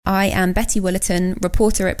I am Betty Willerton,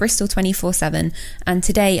 reporter at Bristol 24/7, and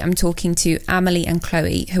today I'm talking to Amélie and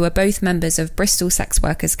Chloe, who are both members of Bristol Sex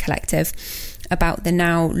Workers Collective, about the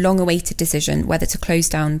now long-awaited decision whether to close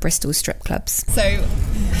down Bristol strip clubs. So,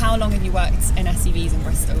 how long have you worked in SCVs in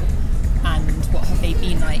Bristol, and what have they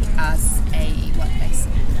been like as a workplace?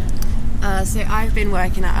 So I've been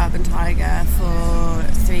working at Urban Tiger for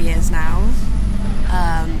 3 years now.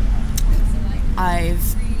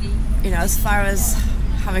 As far as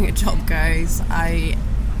having a job goes, I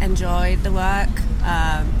enjoy the work.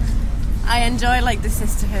 I enjoy the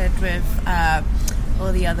sisterhood with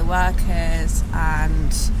all the other workers,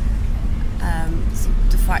 and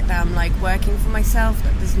the fact that I'm working for myself,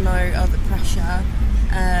 that there's no other pressure,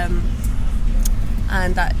 and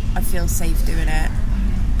that I feel safe doing it,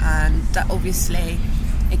 and that obviously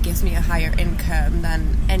it gives me a higher income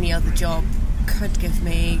than any other job could give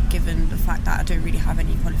me, given the fact that I don't really have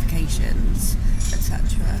any qualifications,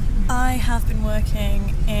 etc. I have been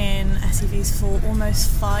working in SCVs for almost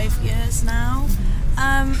 5 years now.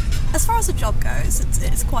 As far as the job goes,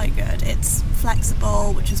 it's quite good. It's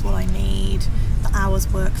flexible, which is what I need. The hours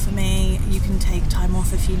work for me. You can take time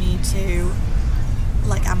off if you need to.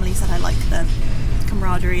 Like Amélie said, I like the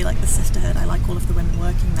camaraderie, the sisterhood. I like all of the women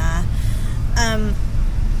working there.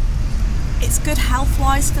 It's good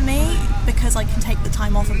health-wise for me because I can take the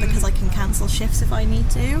time off and because I can cancel shifts if I need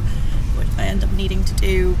to, which I end up needing to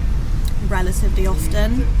do relatively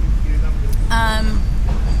often.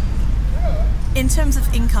 In terms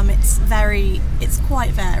of income, it's quite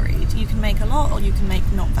varied. You can make a lot or you can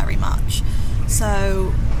make not very much.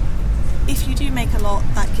 So if you do make a lot,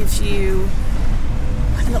 that gives you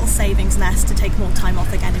a little savings nest to take more time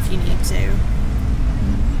off again if you need to.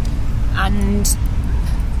 And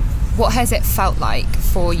what has it felt like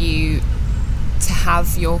for you to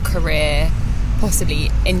have your career possibly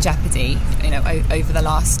in jeopardy, over the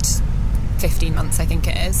last 15 months, I think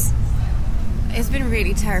it is? It's been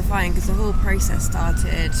really terrifying because the whole process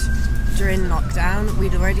started during lockdown.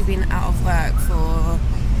 We'd already been out of work for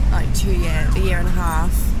a year and a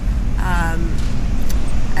half.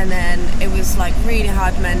 And then it was really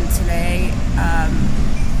hard mentally.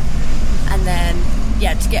 And then,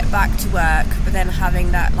 to get back to work, but then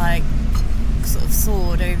having that sort of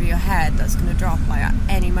sword over your head that's going to drop at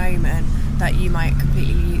any moment, that you might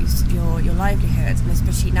completely lose your livelihood. And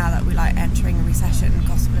especially now that we're entering a recession,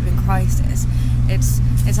 cost of living crisis, it's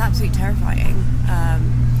absolutely terrifying,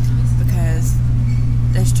 because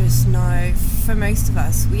there's just for most of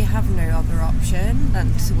us, we have no other option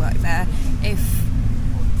than to work there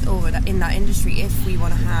in that industry if we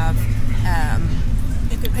want to have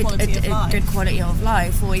a good quality of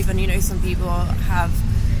life, or even some people have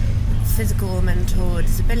physical or mental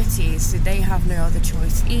disabilities, so they have no other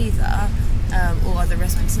choice either, or other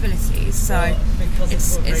responsibilities. So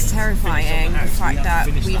it's terrifying, the fact that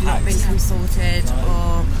we've not been consulted,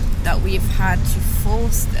 or that we've had to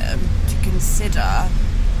force them to consider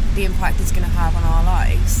the impact it's going to have on our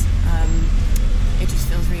lives. It just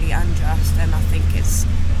feels really unjust, and I think it's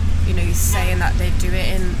saying that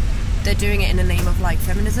they're doing it in the name of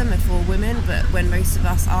feminism and for women, but when most of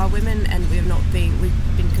us are women and we've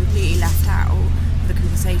been completely left out of the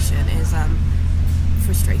conversation, is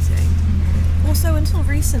frustrating. Also, until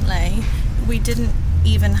recently, we didn't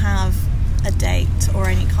even have a date or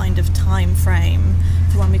any kind of time frame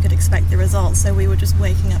for when we could expect the results, so we were just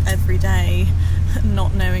waking up every day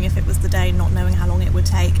not knowing if it was the day, not knowing how long it would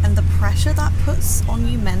take, and the pressure that puts on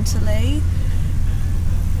you mentally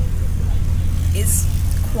is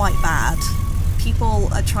quite bad. People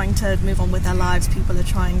are trying to move on with their lives, people are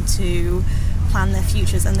trying to plan their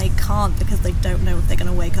futures, and they can't because they don't know if they're going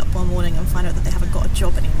to wake up one morning and find out that they haven't got a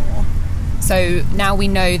job anymore. So now we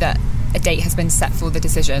know that a date has been set for the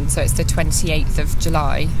decision, so it's the 28th of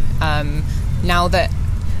July. Now that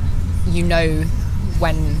you know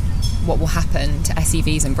what will happen to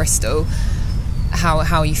SEVs in Bristol, how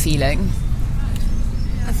are you feeling?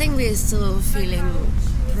 I think we're still feeling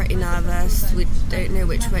pretty nervous. We don't know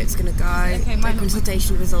which way it's going to go. The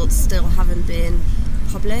consultation results still haven't been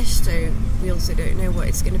published, so we also don't know what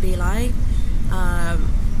it's going to be like.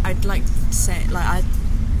 I'd like to say,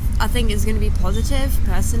 I think it's going to be positive,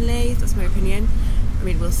 personally. That's my opinion. I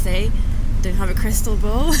mean, we'll see. Don't have a crystal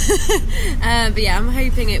ball. But yeah, I'm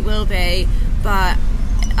hoping it will be. But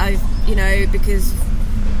because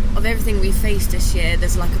of everything we faced this year,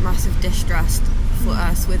 there's a massive distrust for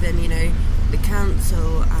us within, the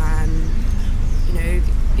council and,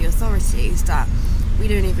 the authorities, that we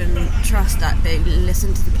don't even trust that they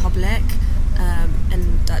listen to the public,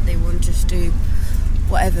 and that they won't just do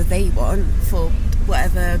whatever they want for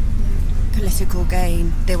whatever political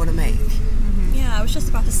gain they want to make. Yeah, I was just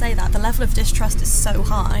about to say that. The level of distrust is so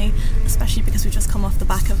high, especially because we've just come off the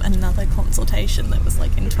back of another consultation that was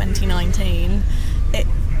like in 2019.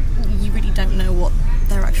 You really don't know what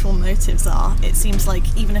their actual motives are. It seems like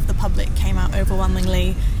even if the public came out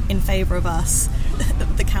overwhelmingly in favour of us,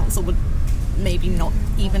 the council would maybe not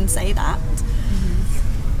even say that.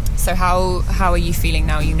 So how are you feeling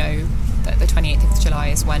now you know that the 28th of July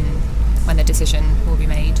is when the decision will be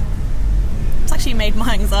made? It's actually made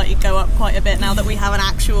my anxiety go up quite a bit now that we have an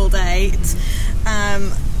actual date.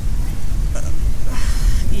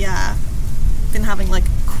 Been having like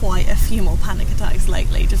quite a few more panic attacks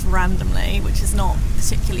lately, just randomly, which is not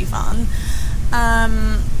particularly fun.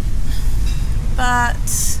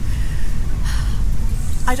 But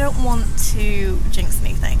I don't want to jinx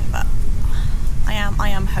anything, but I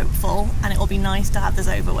am hopeful, and it will be nice to have this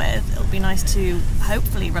over with. It'll be nice to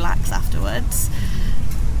hopefully relax afterwards.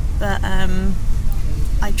 But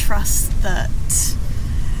I trust that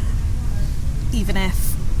even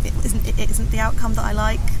if it isn't the outcome that I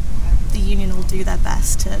like, the union will do their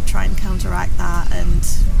best to try and counteract that and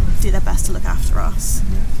do their best to look after us,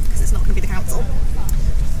 because it's not going to be the council.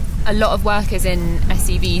 A lot of workers in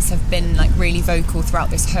SEVs have been like really vocal throughout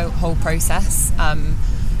this whole process.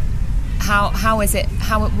 How is it?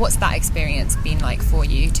 What's that experience been like for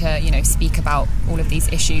you to speak about all of these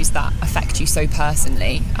issues that affect you so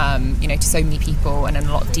personally, to so many people and in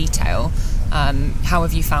a lot of detail? How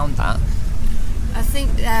have you found that? I think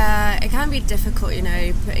it can be difficult,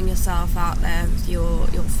 putting yourself out there with your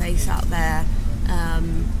face out there.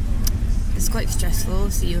 It's quite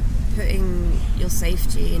stressful, so you're putting your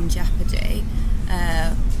safety in jeopardy.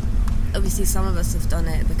 Obviously, some of us have done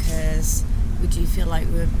it because we do feel like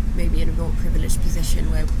we're maybe in a more privileged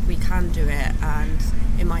position where we can do it, and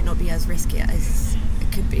it might not be as risky as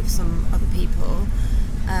it could be for some other people.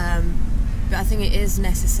 But I think it is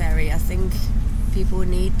necessary. I think people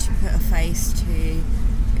need to put a face to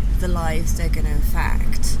the lives they're going to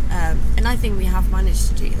affect, and I think we have managed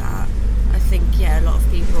to do that. I think a lot of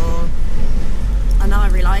people are now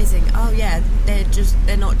realising,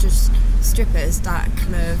 they're not just strippers that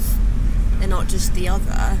they're not just the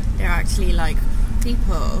other, they're actually like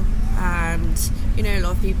people. And a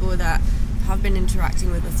lot of people that have been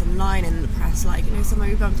interacting with us online and in the press, somewhere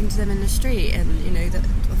we bumped into them in the street, and that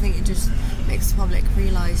I think it just makes the public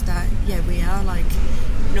realise that we are like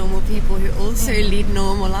normal people who also lead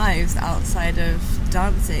normal lives outside of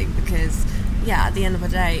dancing, because at the end of the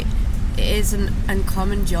day it is an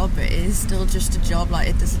uncommon job, but it is still just a job.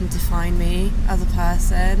 It doesn't define me as a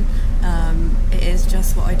person. It is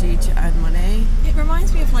just what I do to earn money. It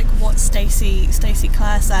reminds me of what Stacey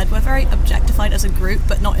Clare said. We're very objectified as a group,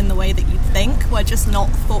 but not in the way that you'd think. We're just not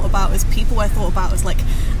thought about as people. We're thought about as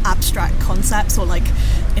abstract concepts, or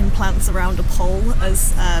implants around a pole,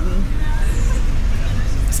 as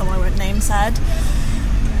someone I won't name said.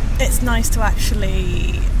 It's nice to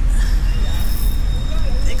actually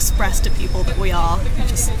express to people that we are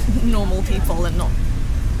just normal people and not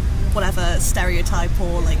whatever stereotype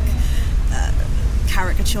or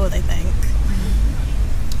caricature they think.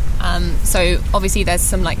 So obviously there's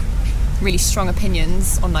some really strong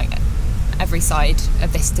opinions on every side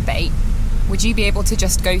of this debate. Would you be able to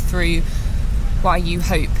just go through why you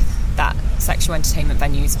hope that sexual entertainment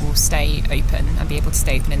venues will stay open and be able to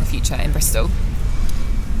stay open in the future in Bristol?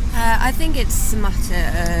 I think it's a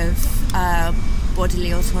matter of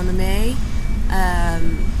bodily autonomy,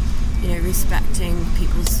 respecting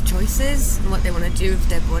people's choices and what they want to do with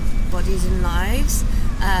their bodies and lives,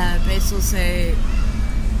 but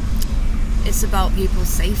it's about people's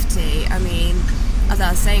safety. I mean, as I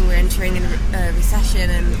was saying, we're entering a recession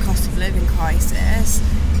and cost of living crisis.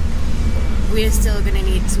 We're still going to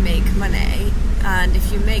need to make money, and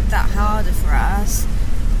if you make that harder for us,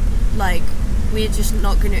 we're just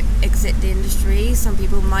not going to exit the industry. Some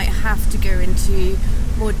people might have to go into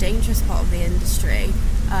more dangerous part of the industry,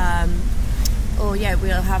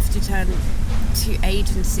 we'll have to turn to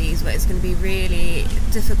agencies where it's going to be really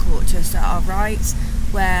difficult to assert our rights,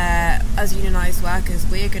 where as unionised workers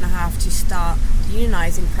we're going to have to start the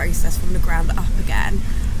unionising process from the ground up again,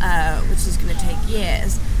 which is going to take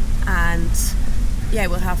years, and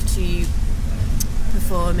we'll have to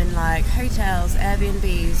perform in hotels,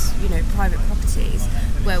 Airbnbs, private properties,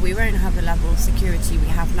 where we won't have the level of security we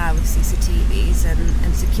have now with CCTVs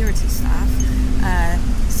and security staff.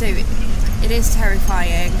 So it is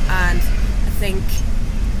terrifying, and I think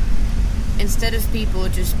instead of people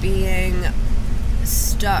just being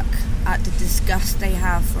stuck at the disgust they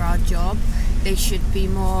have for our job, they should be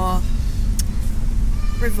more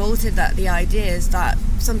revolted at the ideas that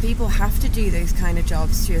some people have to do those kind of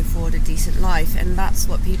jobs to afford a decent life, and that's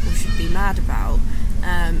what people should be mad about.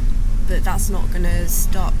 But that's not going to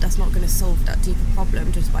solve that deeper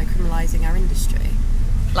problem just by criminalising our industry.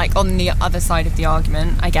 Like, on the other side of the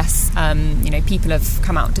argument, I guess, people have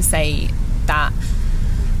come out to say that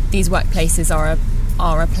these workplaces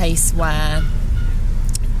are a place where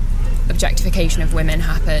objectification of women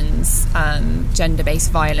happens,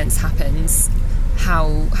 gender-based violence happens.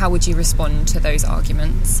 How would you respond to those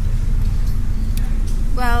arguments?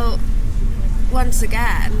 Well, once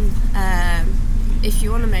again, if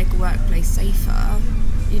you want to make a workplace safer,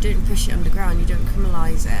 you don't push it underground, you don't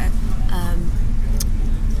criminalise it.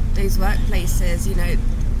 Those workplaces,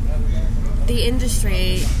 the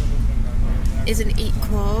industry isn't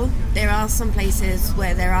equal. There are some places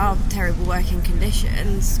where there are terrible working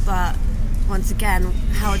conditions, but once again,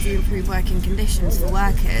 how do you improve working conditions for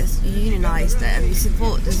workers? You unionise them, you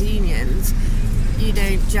support those unions. You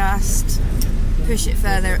don't just push it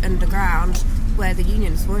further underground where the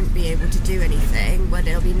unions won't be able to do anything, where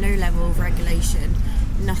there'll be no level of regulation,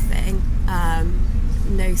 nothing,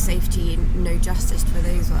 no safety, no justice for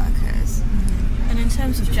those workers. And in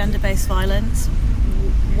terms of gender-based violence,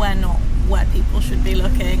 we're not where people should be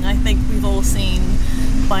looking. I think we've all seen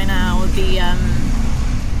by now the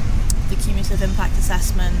cumulative impact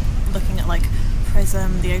assessment, looking at like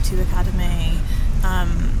PRISM, the O2 Academy,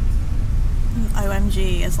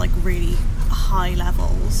 OMG as like really high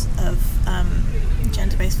levels of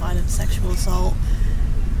gender-based violence, sexual assault.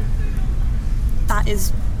 That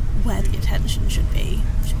is where the attention should be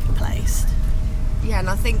placed. Yeah, and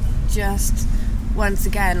I think just once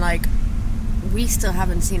again, like, we still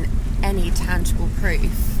haven't seen any tangible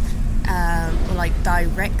proof or like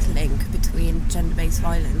direct link between gender-based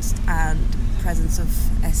violence and presence of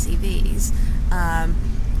SCVs. I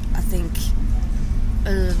think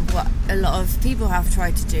what a lot of people have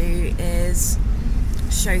tried to do is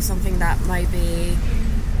show something that might be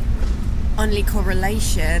only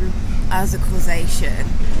correlation as a causation,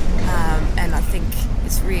 and I think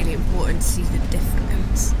it's really important to see the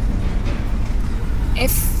difference.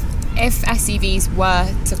 If SCVs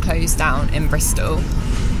were to close down in Bristol,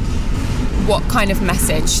 what kind of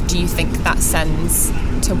message do you think that sends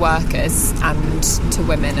to workers and to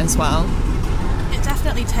women as well? It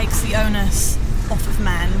definitely takes the onus off of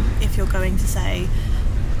men if you're going to say,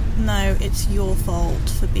 no, it's your fault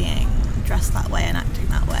for being dressed that way and acting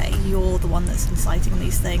that way. You're the one that's inciting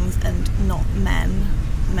these things, and not men.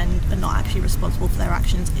 Men are not actually responsible for their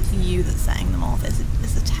actions. It's you that's setting them off.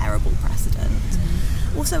 It's a terrible precedent.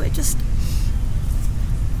 Mm-hmm. Also,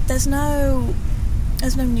 there's no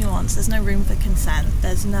nuance. There's no room for consent.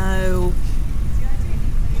 There's no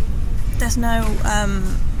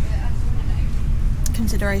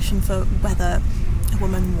consideration for whether a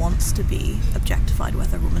woman wants to be objectified,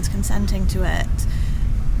 whether a woman's consenting to it.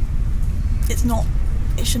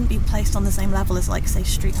 It shouldn't be placed on the same level as, like, say,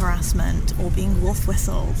 street harassment or being wolf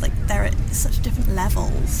whistled. Like, they're at such different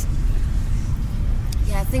levels.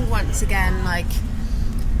 Yeah, I think once again,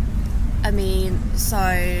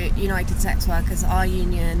 so United Sex Workers, our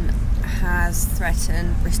union, has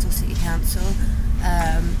threatened Bristol City Council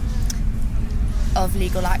of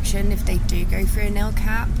legal action if they do go through a nil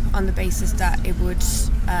cap, on the basis that it would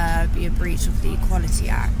be a breach of the Equality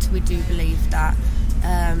Act. We do believe that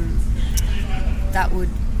that would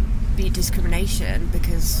be discrimination,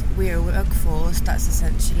 because we're a workforce that's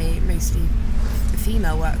essentially mostly a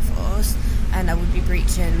female workforce, and that would be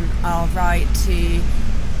breaching our right to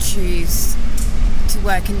choose to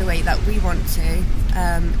work in the way that we want to,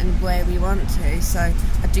 and where we want to. So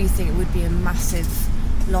I do think it would be a massive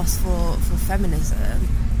loss for feminism,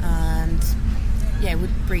 and it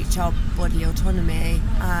would breach our body autonomy,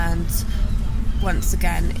 and once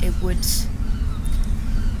again it would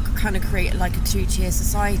kind of create like a two-tier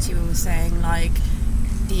society. We were saying, like,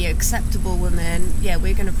 the acceptable women,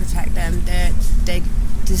 we're going to protect them, they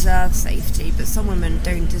deserve safety, but some women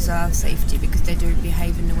don't deserve safety because they don't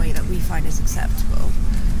behave in the way that we find is acceptable.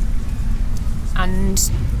 And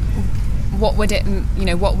what would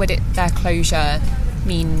their closure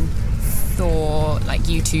mean for, like,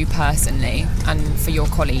 you two personally, and for your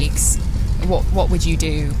colleagues? What would you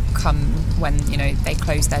do come when they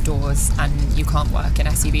close their doors and you can't work in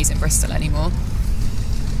SUVs in Bristol anymore?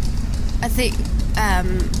 I think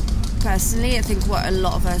personally, I think what a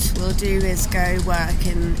lot of us will do is go work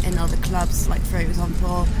in other clubs, like, for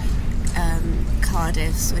example,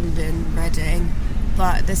 Cardiff, Swindon, Reading.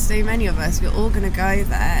 But there's so many of us, we're all going to go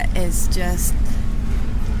there. It's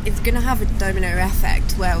going to have a domino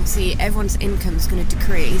effect where obviously everyone's income's going to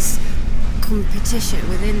decrease, competition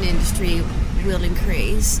within the industry will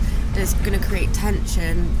increase, is going to create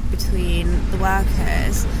tension between the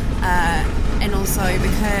workers, and also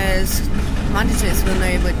because managers will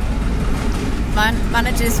know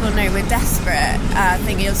we're desperate. I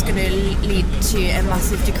think it's going to lead to a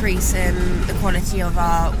massive decrease in the quality of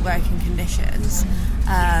our working conditions,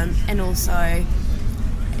 and also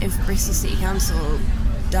if Bristol City Council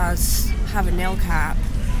does have a nil cap,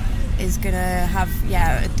 is going to have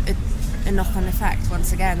a knock-on effect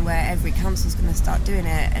once again, where every council's going to start doing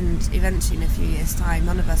it, and eventually in a few years' time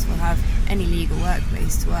none of us will have any legal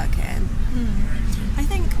workplace to work in. I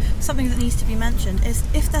think something that needs to be mentioned is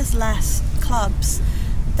if there's less clubs,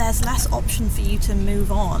 there's less option for you to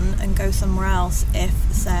move on and go somewhere else if,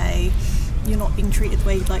 say, you're not being treated the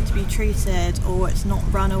way you'd like to be treated, or it's not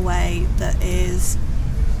run a way that is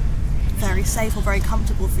very safe or very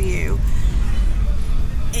comfortable for you.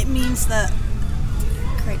 It means that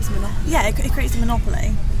It creates a monopoly. Yeah, it creates a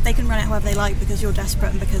monopoly. They can run it however they like because you're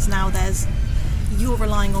desperate, and because now you're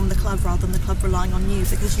relying on the club rather than the club relying on you,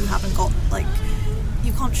 because you haven't got,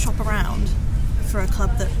 you can't shop around for a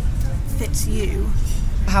club that fits you.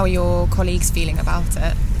 How are your colleagues feeling about it?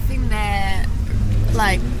 I think they're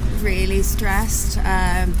really stressed,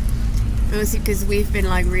 obviously because we've been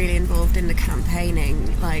really involved in the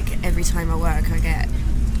campaigning. Every time I work I get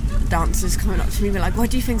dancers coming up to me and be like, what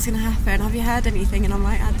do you think's going to happen? Have you heard anything? And I'm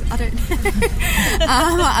like, I don't know.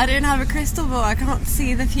 I don't have a crystal ball. I can't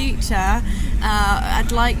see the future.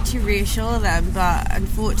 I'd like to reassure them, but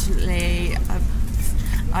unfortunately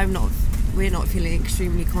we're not feeling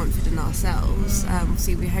extremely confident ourselves.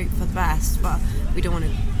 Obviously we hope for the best, but we don't want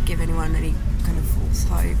to give anyone any kind of false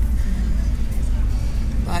hope.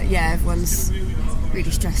 But yeah, everyone's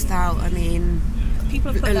really stressed out. I mean,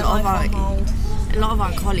 people have put their life on hold. A lot of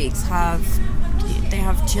our colleagues have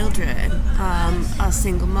children, are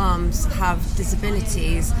single mums, have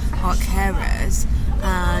disabilities, are carers,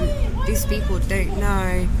 and these people don't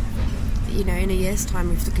know, in a year's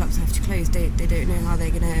time if the clubs have to close, they don't know how they're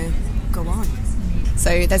going to go on.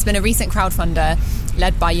 So there's been a recent crowdfunder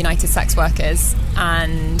led by United Sex Workers,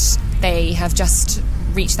 and they have just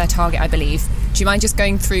reached their target, I believe. Do you mind just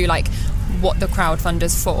going through what the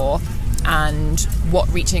crowdfunder's for and what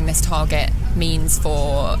reaching this target means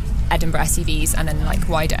for Edinburgh SEVs and then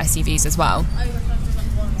wider SEVs as well?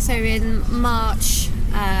 So in March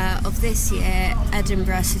of this year,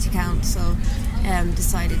 Edinburgh City Council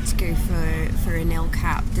decided to go for a nil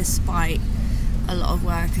cap, despite a lot of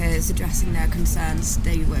workers addressing their concerns.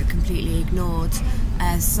 They were completely ignored.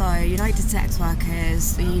 So United Sex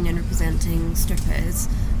Workers, the union representing strippers,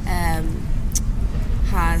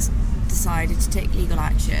 has decided to take legal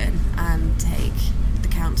action and take the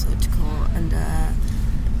council to court under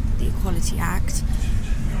the Equality Act.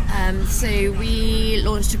 So we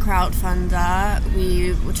launched a crowdfunder.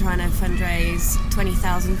 We were trying to fundraise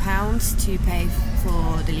 £20,000 to pay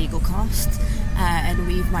for the legal costs, and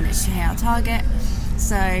we've managed to hit our target.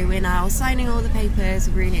 So we're now signing all the papers.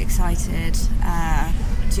 We're really excited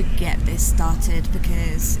to get this started,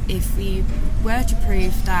 because if we were to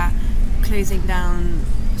prove that closing down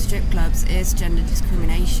strip clubs is gender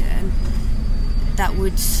discrimination, that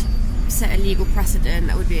would set a legal precedent.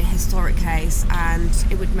 That would be a historic case, and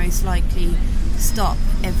it would most likely stop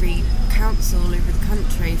every council over the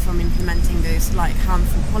country from implementing those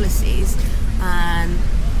harmful policies. And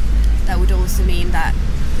that would also mean that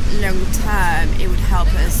long term it would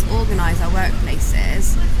help us organise our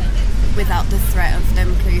workplaces without the threat of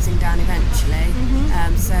them closing down eventually.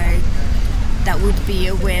 So that would be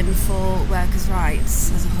a win for workers'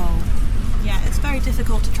 rights as a whole. Yeah, it's very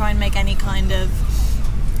difficult to try and make any kind of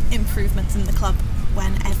improvements in the club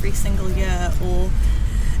when every single year or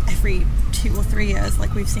every 2 or 3 years,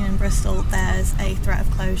 like we've seen in Bristol, there's a threat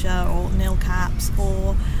of closure or nil caps,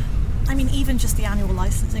 or even just the annual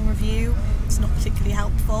licensing review. It's not particularly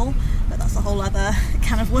helpful, but that's a whole other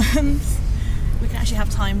can of worms. We can actually have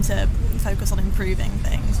time to focus on improving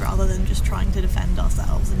things rather than just trying to defend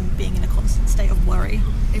ourselves and being in a constant state of worry.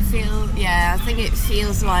 I think it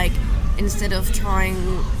feels like instead of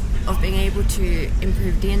being able to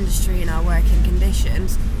improve the industry and our working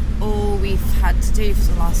conditions, all we've had to do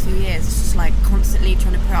for the last few years is just constantly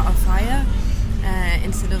trying to put out a fire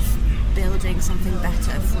instead of building something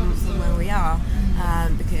better from where we are,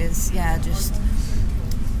 because just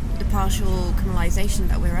the partial criminalisation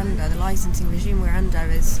that we're under, the licensing regime we're under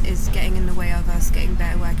is getting in the way of us getting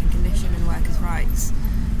better working condition and workers' rights.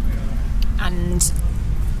 And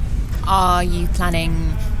are you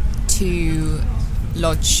planning to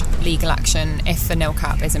lodge legal action if a nil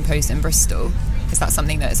cap is imposed in Bristol? Is that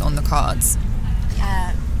something that is on the cards?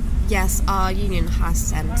 Yes, our union has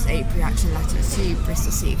sent a pre-action letter to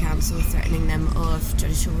Bristol City Council threatening them of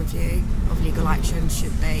judicial review of legal action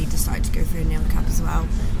should they decide to go for a nil cap as well.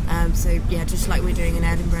 Just like we're doing in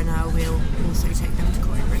Edinburgh now, we'll also take them to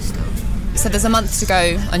court in Bristol. So there's a month to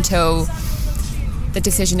go until the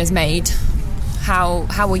decision is made. How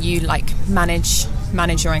will you manage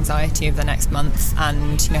your anxiety over the next month,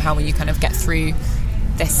 and how will you kind of get through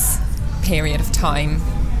this period of time?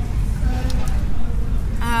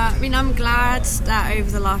 I'm glad that over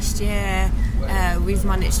the last year we've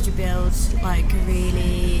managed to build a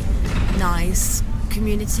really nice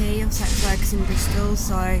community of sex workers in Bristol,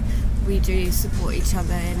 so we do support each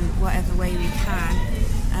other in whatever way we can.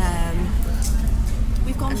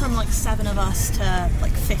 We've gone from 7 of us to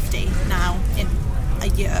 50 now in a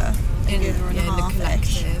year and a half. The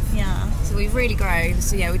collective. Yeah. So we've really grown.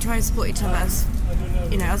 So we try and support each other as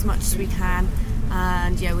much as we can.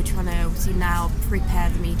 And we're trying to obviously now prepare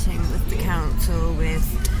the meeting with the council, with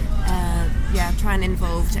try and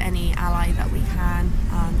involve any ally that we can,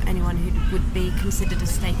 anyone who would be considered a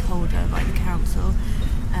stakeholder by the council.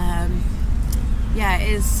 It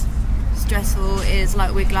is stressful. It is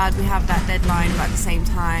we're glad we have that deadline, but at the same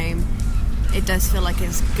time, it does feel like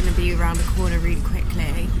it's going to be around the corner really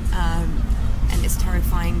quickly, and it's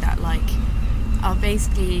terrifying that our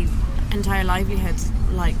basically entire livelihoods,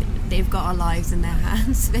 they've got our lives in their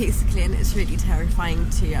hands basically, and it's really terrifying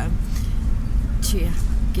to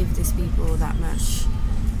give these people that much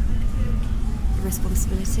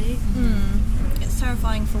responsibility. It's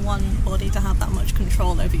terrifying for one body to have that much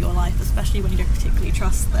control over your life, especially when you don't particularly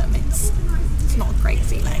trust them. It's not a great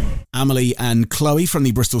feeling. Amélie and Chloe from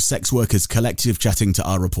the Bristol Sex Workers Collective chatting to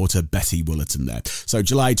our reporter Betty Woollerton there. So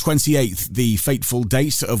July 28th, the fateful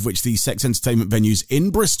date of which the sex entertainment venues in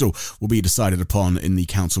Bristol will be decided upon in the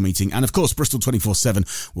council meeting. And of course, Bristol 24/7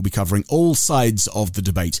 will be covering all sides of the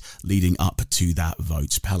debate leading up to that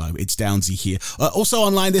vote. Hello, it's Downsy here. Also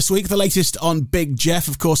online this week, the latest on Big Jeff.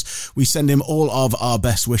 Of course, we send him all of our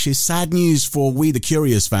best wishes. Sad news for We the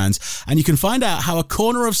Curious fans. And you can find out how a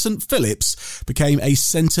corner of St Philip's became a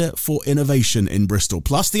centre for innovation in Bristol,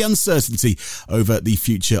 plus the uncertainty over the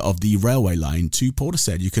future of the railway line to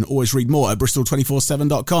Portishead. You can always read more at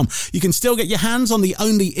bristol247.com. You can still get your hands on the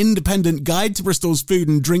only independent guide to Bristol's food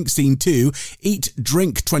and drink scene too, Eat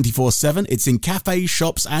Drink 24/7. It's in cafes,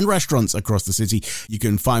 shops and restaurants across the city. You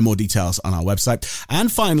can find more details on our website.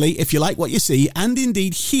 And finally, if you like what you see and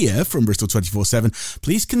indeed hear from Bristol 24/7,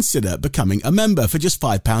 please consider becoming a member for just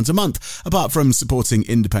 £5 a month. Apart from supporting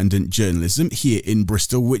independent journalism here in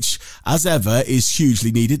Bristol, which as ever is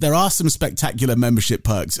hugely needed, there are some spectacular membership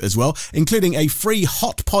perks as well, including a free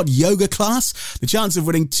hot pod yoga class, the chance of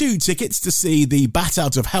winning 2 tickets to see the Bat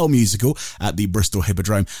Out of Hell musical at the Bristol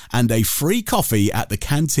Hippodrome, and a free coffee at the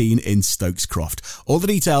canteen in Stokes Croft. All the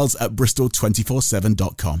details at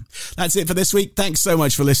bristol247.com. That's it for this week. Thanks so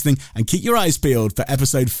much for listening, and keep your eyes peeled for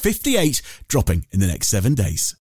episode 58 dropping in the next 7 days.